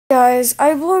Guys,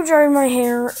 I blow dried my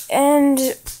hair and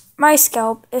my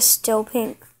scalp is still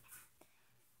pink.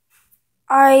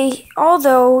 I,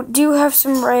 although, do have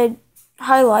some red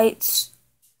highlights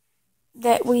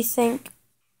that we think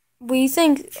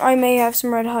I may have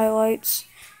some red highlights,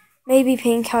 maybe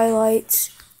pink highlights,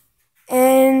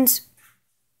 and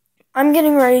I'm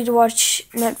getting ready to watch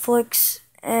Netflix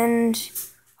and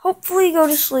hopefully go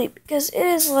to sleep because it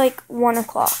is like 1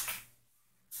 o'clock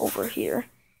over here.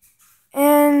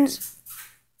 And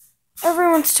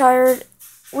everyone's tired.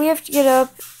 We have to get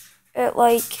up at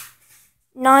like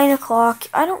 9 o'clock.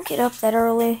 I don't get up that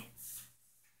early.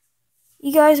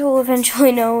 You guys will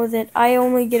eventually know that I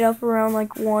only get up around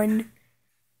like 1.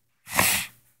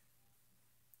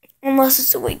 Unless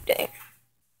it's a weekday.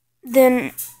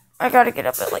 Then I gotta get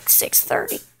up at like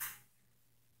 6:30.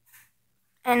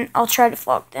 And I'll try to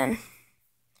vlog then.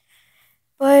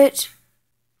 But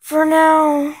for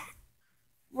now,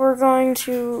 we're going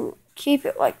to keep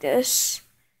it like this.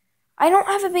 I don't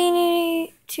have a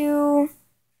beanie to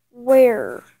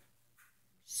wear,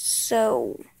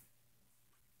 so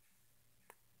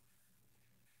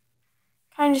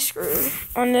kind of screwed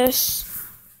on this.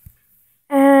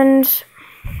 And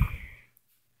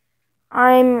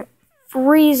I'm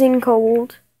freezing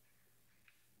cold.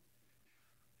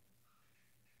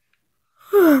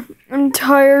 I'm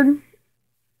tired,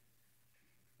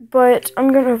 but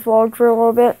I'm gonna vlog for a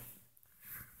little bit.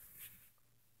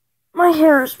 My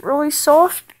hair is really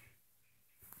soft,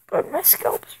 but my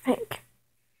scalp is pink.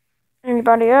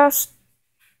 Anybody else?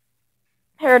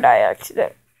 Hair dye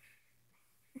accident.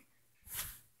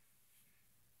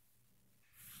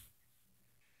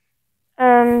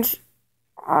 And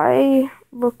I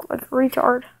look like a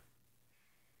retard.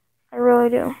 I really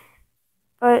do.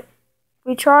 But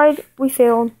we tried, we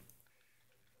failed,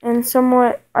 and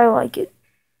somewhat I like it.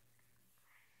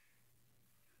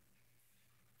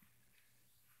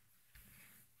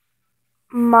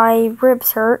 My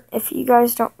ribs hurt. If you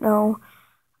guys don't know,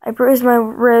 I bruised my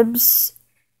ribs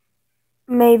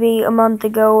maybe a month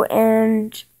ago,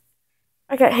 and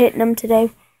I got hit in them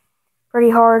today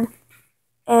pretty hard,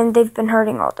 and they've been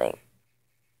hurting all day.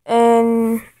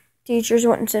 And teachers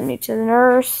wouldn't send me to the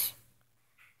nurse,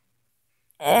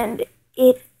 and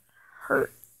it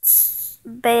hurts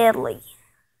badly.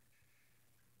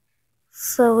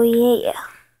 So yeah.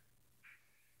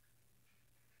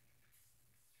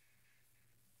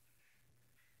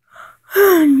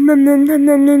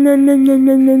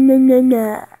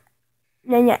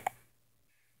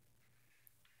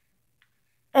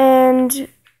 And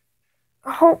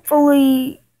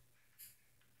hopefully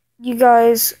you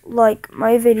guys like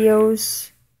my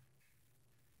videos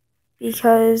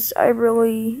because I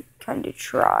really kind of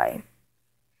try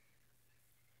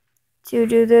to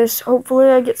do this. Hopefully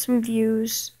I get some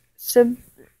views, some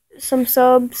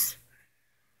subs,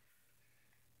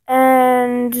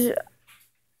 and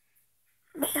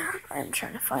man, I'm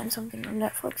trying to find something on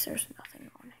Netflix. There's nothing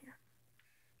on here.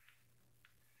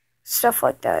 Stuff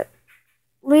like that.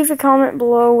 Leave a comment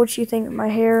below what you think of my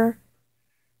hair.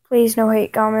 Please, no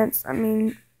hate comments. I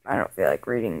mean, I don't feel like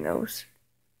reading those.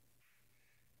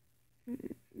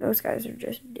 Those guys are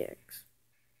just dicks.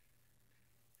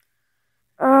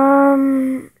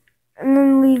 And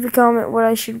then leave a comment what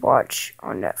I should watch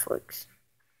on Netflix.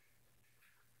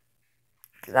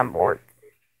 Because I'm bored.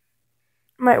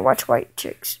 Might watch White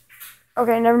Chicks.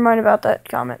 Okay, never mind about that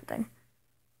comment thing.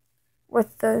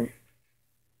 With the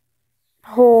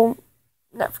whole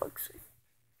Netflix thing.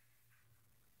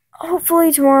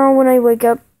 Hopefully tomorrow when I wake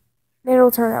up, it'll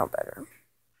turn out better.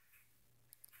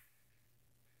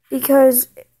 Because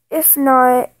if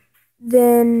not,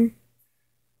 then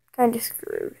kind of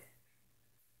screwed.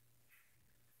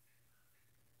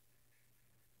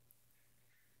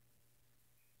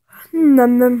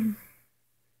 Num num.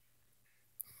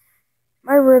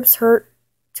 My ribs hurt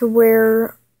to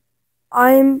where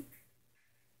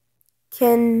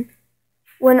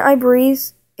when I breathe,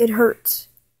 it hurts.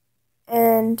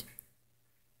 And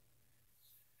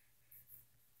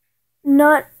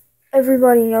not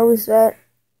everybody knows that,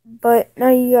 but now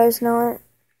you guys know it.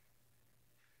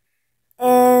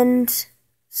 And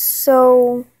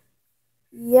so,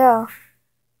 yeah.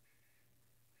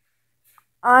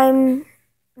 I'm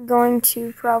going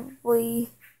to probably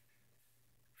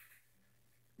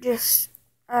just,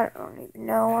 I don't even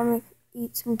know, I'm going to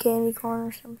eat some candy corn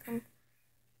or something.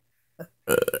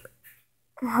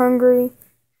 I'm hungry.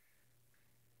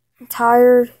 I'm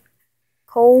tired.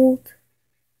 Cold.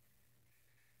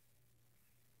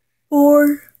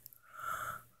 Bored.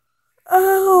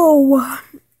 Oh,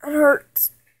 it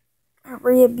hurts.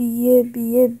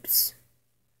 Ribs.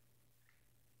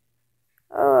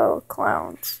 Oh,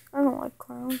 clowns. I don't like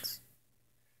clowns.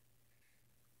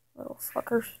 Little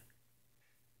fuckers.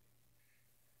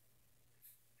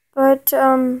 But,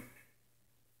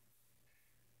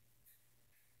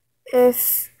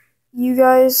 if you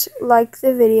guys like the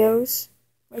videos,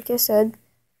 like I said,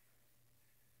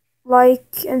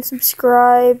 like and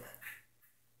subscribe,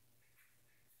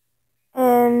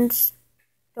 and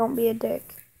don't be a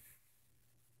dick.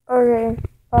 Okay,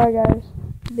 bye guys.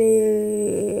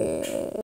 Bye.